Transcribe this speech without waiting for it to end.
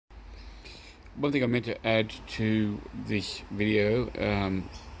one thing I meant to add to this video,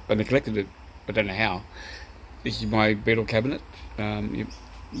 I neglected it, I don't know how. This is my Beatle cabinet. You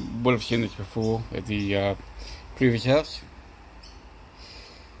would have seen this before at the previous house,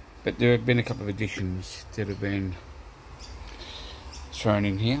 but there have been a couple of additions that have been thrown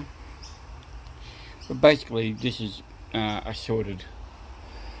in here. But basically this is assorted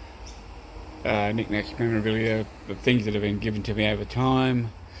knickknacks, memorabilia, the things that have been given to me over time.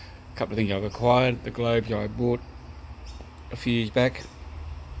 A couple of things I've acquired, the globes I bought a few years back.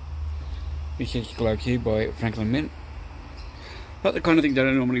 This is globe here by Franklin Mint. Not the kind of thing that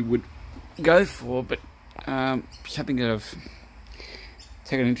I normally would go for, but something that I've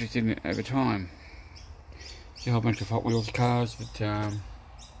taken an interest in over time. There's a whole bunch of Hot Wheels cars that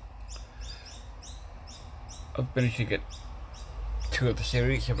I've managed to get 2 of the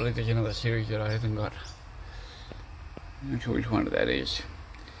series. I believe there's another series that I haven't got. I'm not sure which one of that is.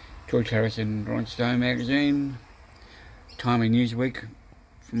 George Harrison, Rolling Stone magazine, Time in Newsweek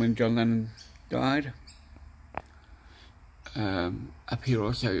from when John Lennon died. Up here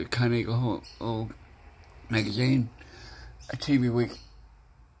also Carnegie Hall magazine, a TV Week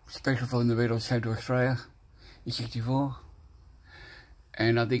special from the Beatles came to Australia in '64,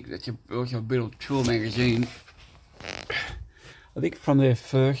 and I think that's also a Beatles tour magazine. I think from their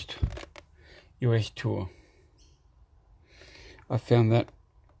first US tour. I found that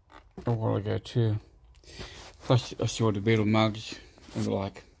a while ago too. Plus I saw the Beatle mugs and the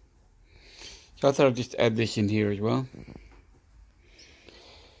like. So I thought I'd just add this in here as well.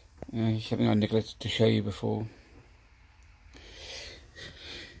 Something I neglected to show you before.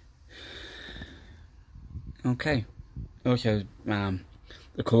 Okay. Also the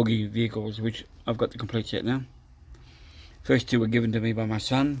Corgi vehicles, which I've got the complete set now. First 2 were given to me by my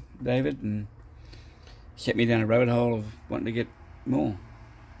son, David, and set me down a rabbit hole of wanting to get more.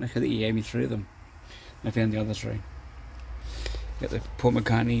 I think he gave me 3 of them. I found the other 3. Got the Paul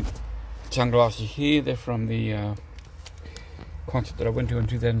McCartney sunglasses here. They're from the concert that I went to in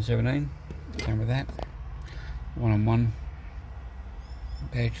 2017. Came with that. One-on-one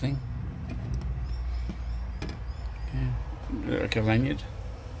badge thing. Yeah. Like a lanyard.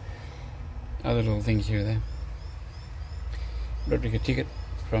 Other little things here or there. Replica ticket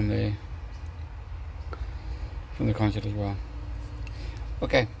from the concert as well.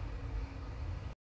 Okay.